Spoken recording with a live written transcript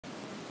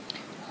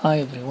Hi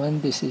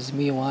everyone, this is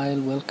me While.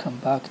 Welcome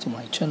back to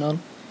my channel.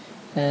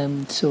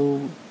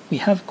 So we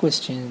have a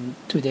question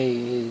today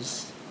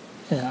is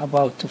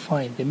about to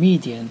find the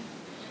median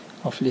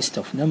of list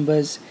of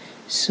numbers.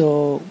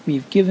 So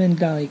we've given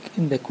like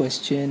in the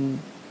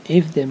question,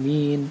 if the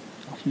mean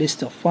of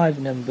list of 5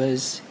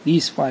 numbers,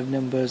 these 5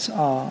 numbers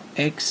are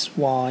x,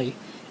 y,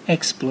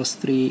 x plus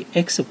 3,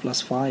 x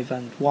plus 5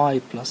 and y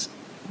plus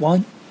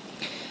 1.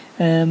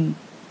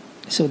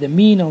 So the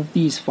mean of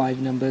these 5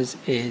 numbers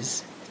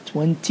is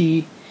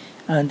 20,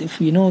 and if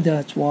we know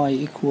that y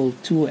equal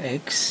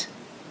 2x,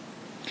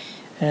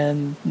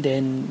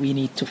 then we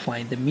need to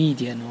find the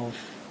median of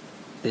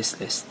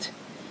this list.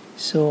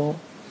 So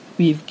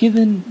we've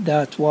given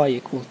that y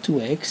equal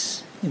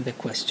 2x in the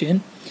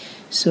question,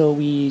 so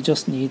we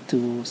just need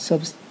to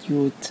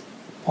substitute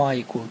y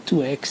equal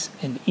 2x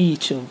in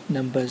each of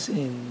numbers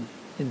in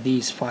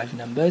these 5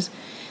 numbers.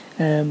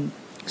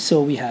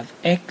 So we have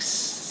x,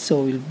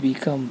 so it will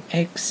become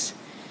x,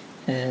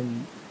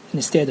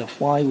 instead of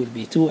y will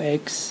be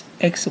 2x,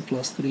 x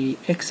plus 3,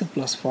 x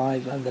plus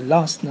 5, and the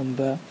last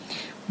number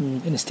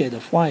instead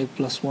of y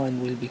plus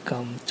 1 will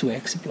become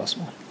 2x plus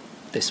 1,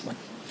 this one.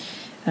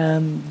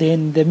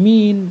 Then the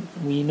mean,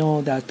 we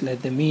know that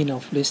the mean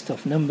of list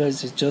of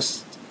numbers is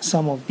just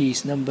sum of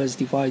these numbers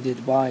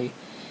divided by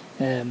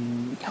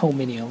how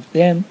many of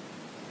them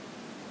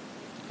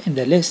in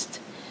the list.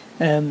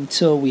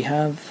 So we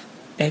have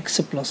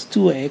x plus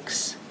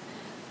 2x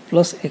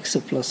plus x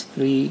plus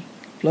 3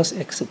 plus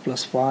x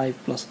plus 5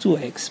 plus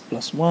 2x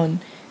plus 1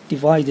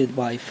 divided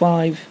by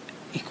 5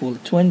 equal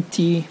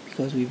 20,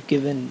 because we've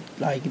given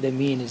like the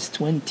mean is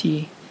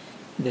 20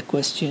 in the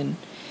question.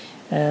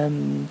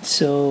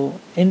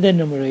 So in the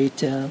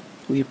numerator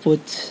we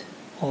put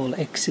all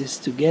x's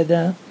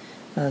together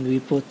and we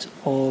put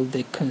all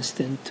the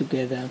constant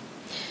together.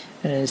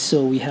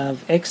 So we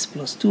have x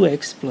plus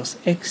 2x plus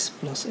x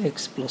plus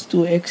x plus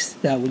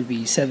 2x, that will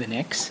be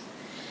 7x,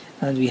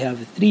 and we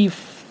have 3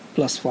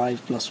 plus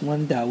 5 plus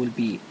 1, that will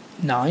be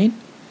 9.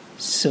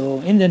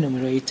 So in the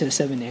numerator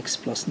 7x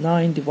plus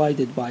 9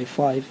 divided by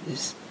 5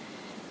 is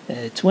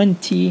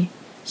 20.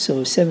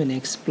 So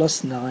 7x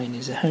plus 9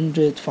 is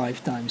 100,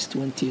 5 times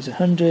 20 is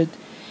 100.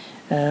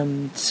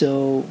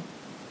 So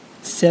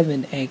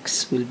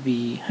 7x will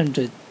be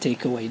 100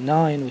 take away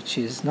 9, which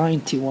is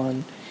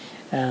 91.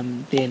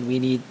 Then we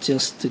need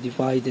just to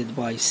divide it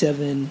by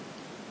 7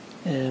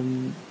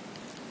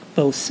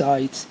 both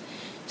sides,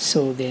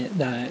 so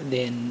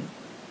then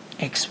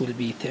x will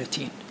be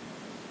 13.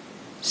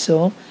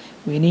 So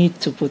we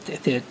need to put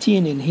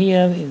 13 in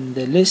here in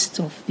the list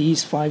of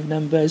these 5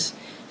 numbers.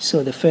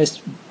 So the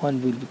first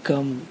one will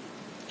become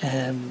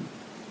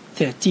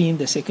 13,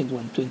 the second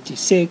one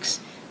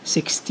 26,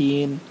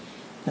 16,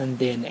 and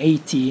then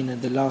 18,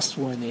 and the last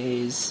one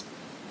is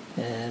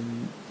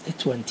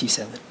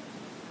 27.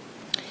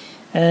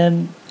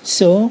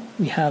 So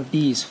we have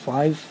these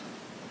 5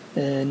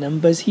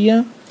 numbers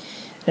here.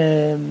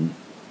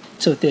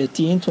 So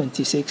 13,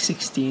 26,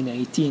 16,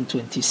 18,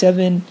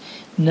 27.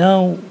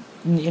 Now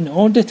in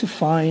order to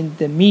find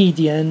the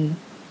median,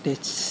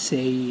 let's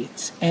say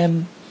it's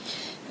m,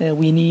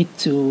 we need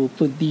to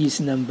put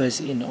these numbers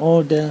in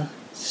order.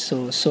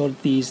 So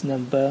sort these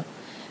numbers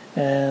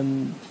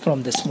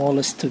from the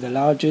smallest to the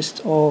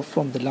largest, or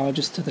from the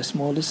largest to the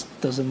smallest,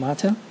 doesn't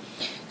matter.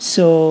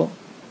 So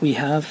we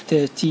have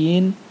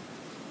 13,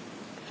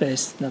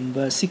 first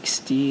number,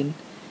 16,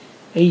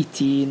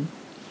 18,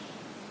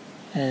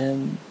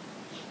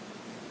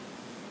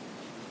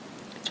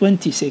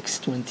 26,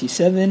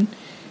 27.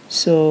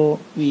 So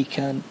we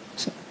can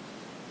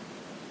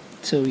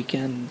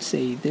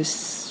say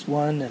this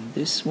one and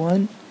this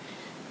one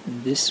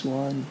and this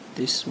one,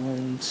 this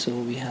one. So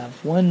we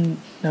have one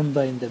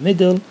number in the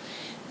middle,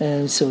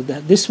 and so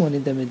that this one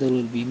in the middle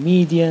will be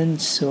median.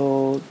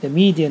 So the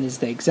median is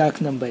the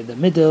exact number in the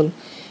middle,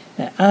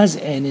 as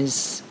n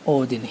is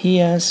odd in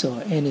here, so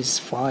n is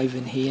 5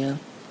 in here,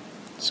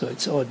 so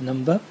it's odd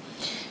number.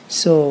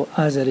 So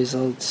as a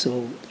result,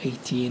 so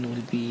 18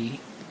 will be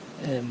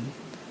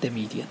the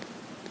median.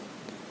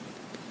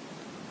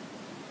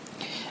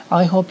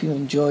 I hope you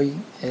enjoy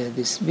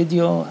this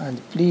video, and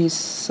please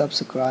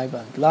subscribe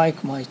and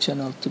like my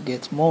channel to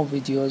get more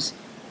videos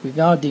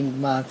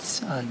regarding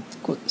maths and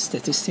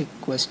statistic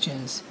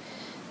questions.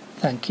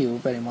 Thank you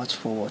very much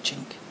for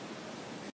watching.